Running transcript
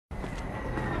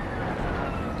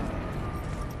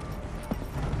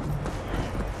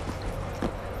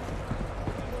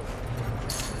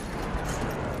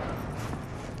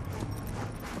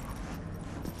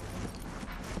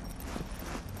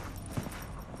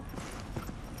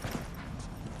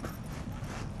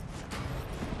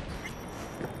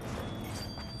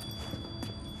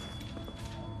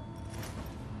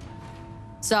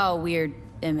Saw a weird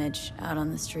image out on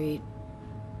the street.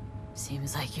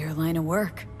 Seems like your line of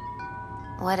work.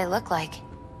 What'd it look like?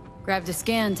 Grabbed a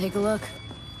scan, take a look.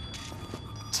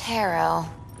 Tarot.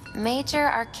 Major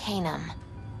Arcanum.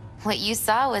 What you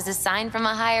saw was a sign from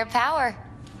a higher power.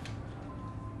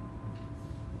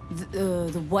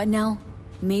 The what now?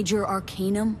 Major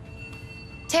Arcanum?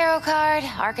 Tarot card,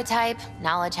 archetype,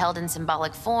 knowledge held in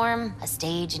symbolic form, a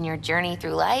stage in your journey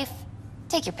through life.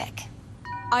 Take your pick.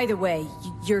 Either way,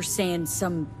 you're saying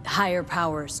some higher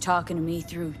powers talking to me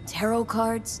through tarot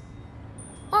cards?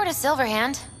 Or to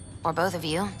Silverhand. Or both of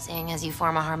you, seeing as you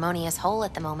form a harmonious whole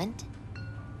at the moment.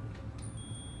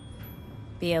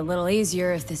 Be a little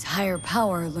easier if this higher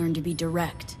power learned to be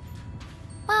direct.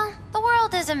 Well, the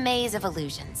world is a maze of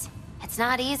illusions. It's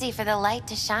not easy for the light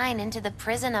to shine into the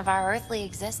prison of our earthly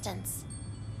existence.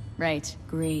 Right,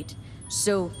 great.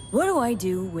 So, what do I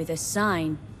do with a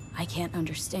sign I can't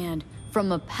understand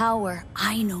from a power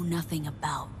I know nothing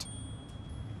about?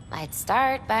 I'd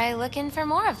start by looking for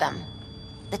more of them.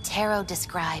 The tarot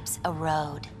describes a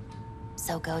road,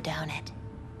 so go down it.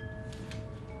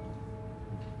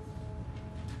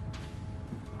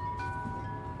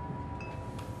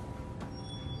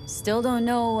 Still don't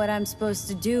know what I'm supposed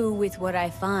to do with what I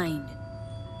find.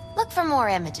 Look for more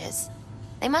images.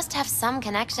 They must have some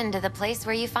connection to the place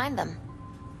where you find them.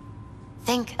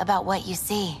 Think about what you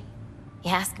see.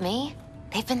 You ask me?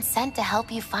 They've been sent to help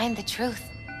you find the truth.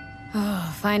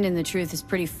 Oh, finding the truth is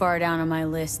pretty far down on my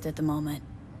list at the moment.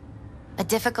 A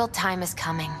difficult time is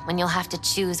coming when you'll have to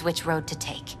choose which road to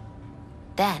take.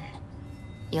 Then,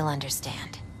 you'll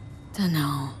understand.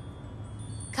 Dunno.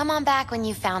 Come on back when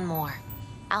you've found more.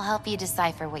 I'll help you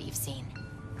decipher what you've seen.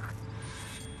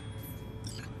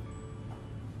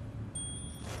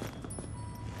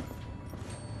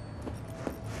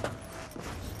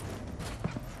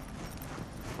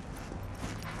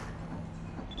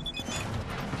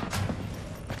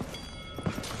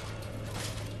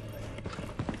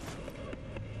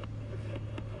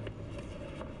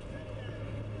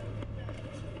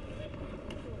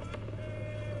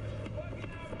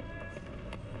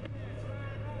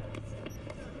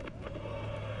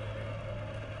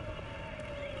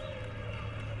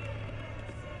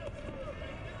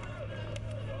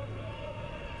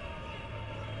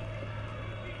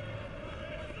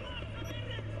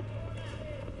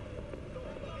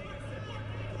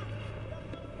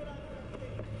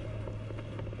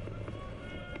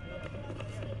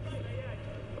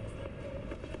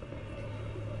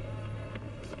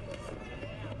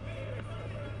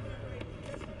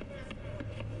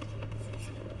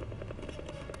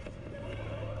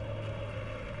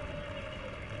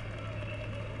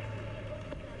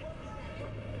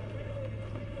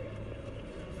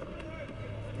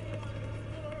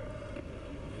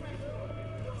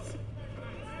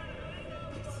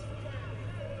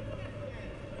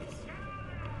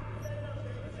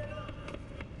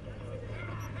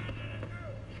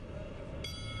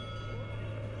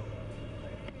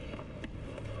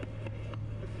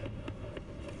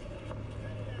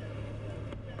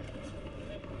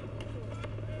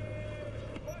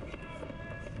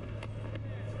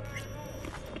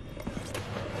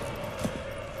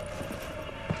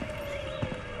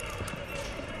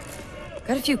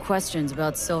 Got a few questions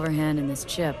about Silverhand and this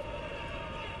chip.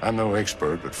 I'm no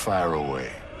expert, but fire away.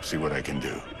 See what I can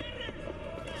do.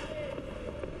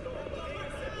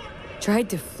 Tried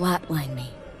to flatline me.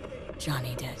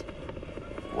 Johnny did.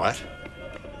 What?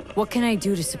 What can I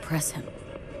do to suppress him?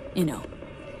 You know,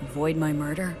 avoid my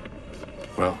murder?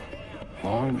 Well,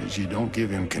 long as you don't give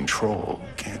him control,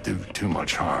 can't do too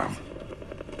much harm.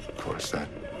 Of course, that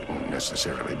won't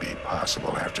necessarily be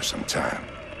possible after some time.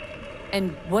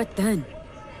 And what then?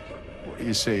 What do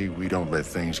you say we don't let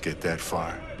things get that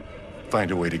far? Find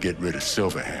a way to get rid of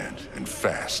Silverhand, and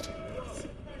fast.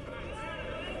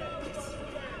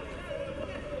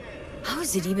 How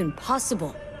is it even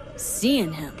possible?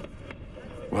 Seeing him?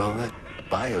 Well, that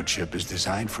biochip is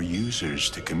designed for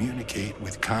users to communicate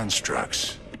with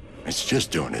constructs. It's just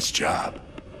doing its job.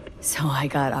 So I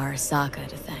got Arasaka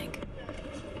to thank.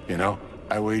 You know,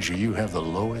 I wager you have the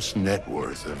lowest net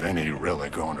worth of any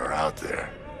relic owner out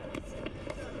there.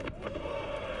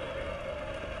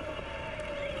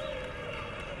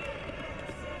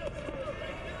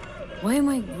 Why am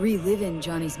I reliving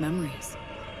Johnny's memories?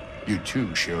 You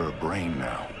two share a brain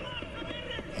now.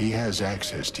 He has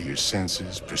access to your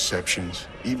senses, perceptions,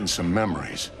 even some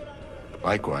memories.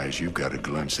 Likewise, you've got a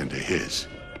glimpse into his.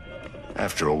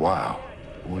 After a while,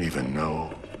 you won't even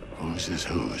know whose is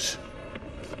whose.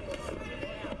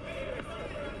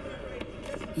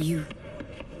 You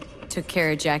took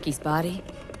care of Jackie's body?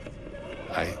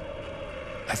 I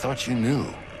I thought you knew.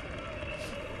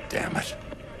 Damn it.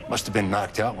 Must have been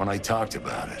knocked out when I talked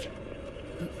about it.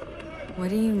 What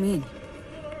do you mean?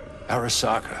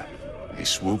 Arasaka. They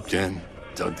swooped in,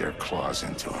 dug their claws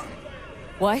into him.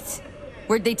 What?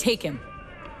 Where'd they take him?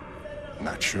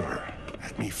 Not sure.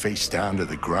 Had me face down to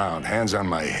the ground, hands on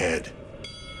my head.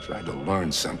 Tried to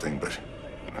learn something, but...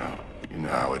 well, you know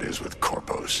how it is with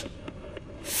corpos.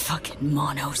 Fucking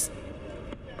monos.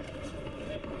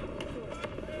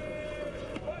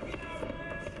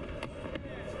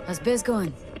 How's biz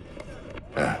going?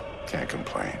 Can't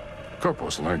complain.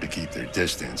 Corporals learn to keep their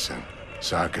distance, and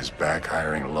Sokka's back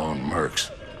hiring lone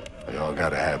mercs. They all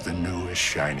gotta have the newest,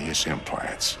 shiniest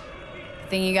implants.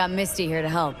 Think you got Misty here to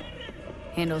help.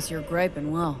 Handles your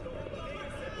griping well.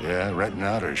 Yeah, renting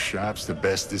out her shop's the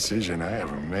best decision I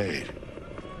ever made.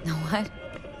 Know what?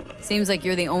 Seems like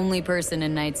you're the only person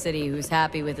in Night City who's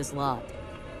happy with his lot.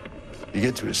 You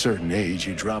get to a certain age,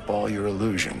 you drop all your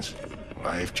illusions.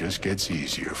 Life just gets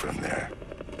easier from there.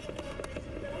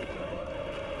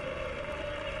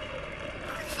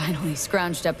 Finally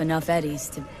scrounged up enough eddies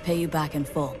to pay you back in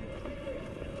full.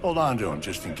 Hold on to them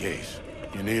just in case.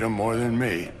 You need them more than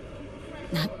me.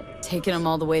 Not taking them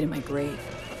all the way to my grave,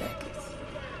 Vic.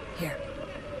 Here.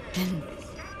 And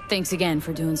thanks again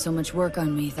for doing so much work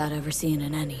on me without ever seeing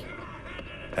an any.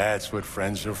 That's what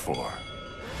friends are for.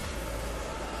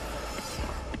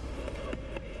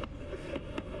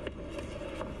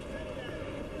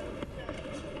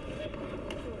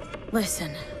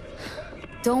 Listen,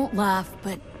 don't laugh,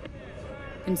 but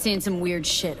I'm seeing some weird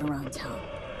shit around town.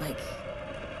 Like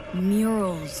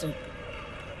murals or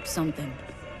something.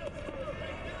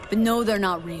 But no, they're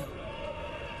not real.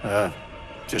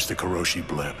 Just a Kuroshi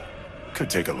blip. Could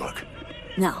take a look.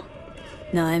 No.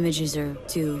 No, images are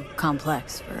too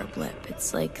complex for a blip.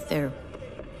 It's like they're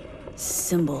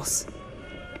symbols.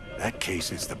 That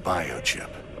case is the biochip.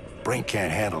 Brain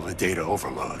can't handle the data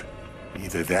overload.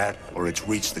 Either that, or it's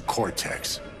reached the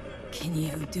cortex. Can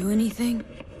you do anything?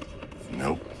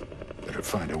 Nope. Better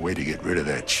find a way to get rid of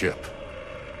that chip.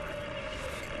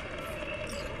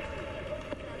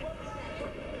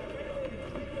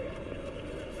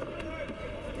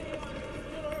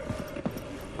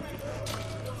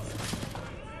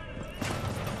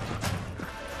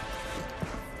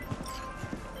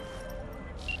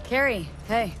 Carrie,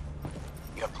 hey.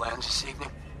 You got plans this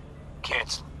evening?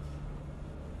 Cancel.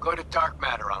 Go to Dark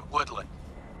Matter on Woodland.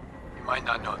 You might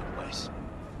not know the place.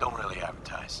 Don't really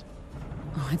advertise.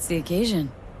 What's the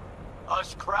occasion?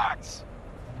 Us cracks.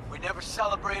 We never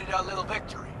celebrated our little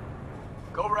victory.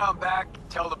 Go round back,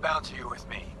 tell the bouncer you're with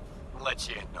me. We'll let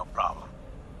you in, no problem.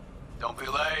 Don't be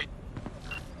late.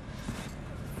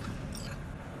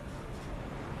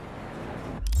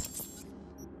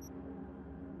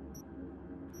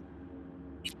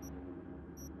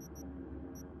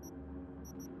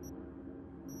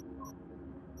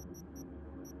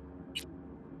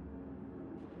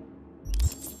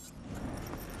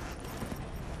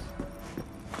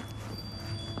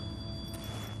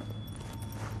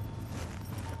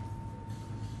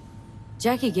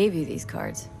 Jackie gave you these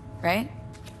cards, right?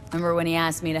 Remember when he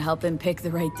asked me to help him pick the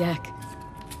right deck?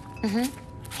 Mm-hmm.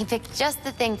 He picked just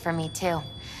the thing for me, too.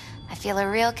 I feel a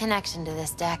real connection to this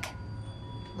deck.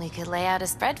 We could lay out a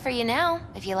spread for you now,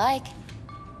 if you like.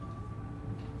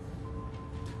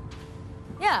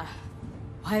 Yeah.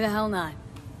 Why the hell not?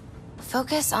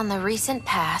 Focus on the recent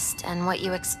past and what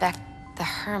you expect the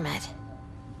Hermit.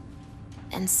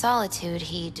 In solitude,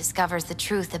 he discovers the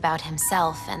truth about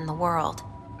himself and the world.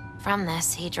 From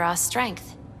this, he draws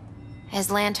strength. His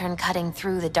lantern cutting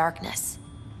through the darkness.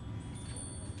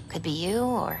 Could be you,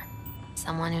 or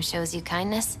someone who shows you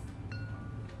kindness.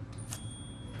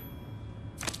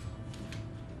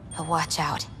 But watch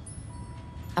out.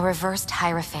 A reversed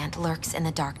Hierophant lurks in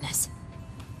the darkness.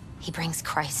 He brings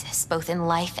crisis, both in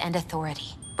life and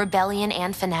authority, rebellion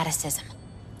and fanaticism.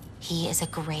 He is a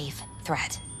grave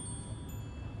threat.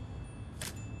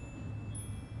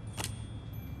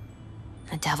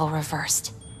 The devil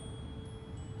reversed.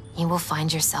 You will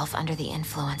find yourself under the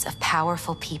influence of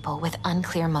powerful people with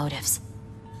unclear motives.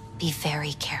 Be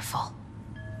very careful.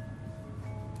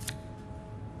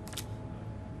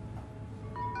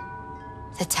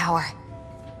 The tower.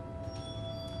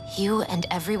 You and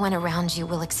everyone around you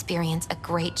will experience a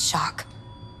great shock.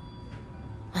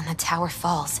 When the tower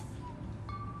falls,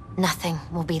 nothing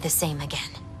will be the same again.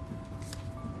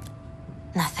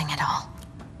 Nothing at all.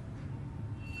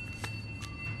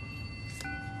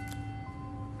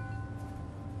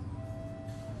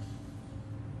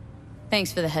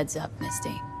 Thanks for the heads up,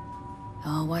 Misty.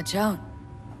 Oh, watch out.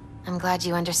 I'm glad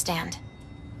you understand.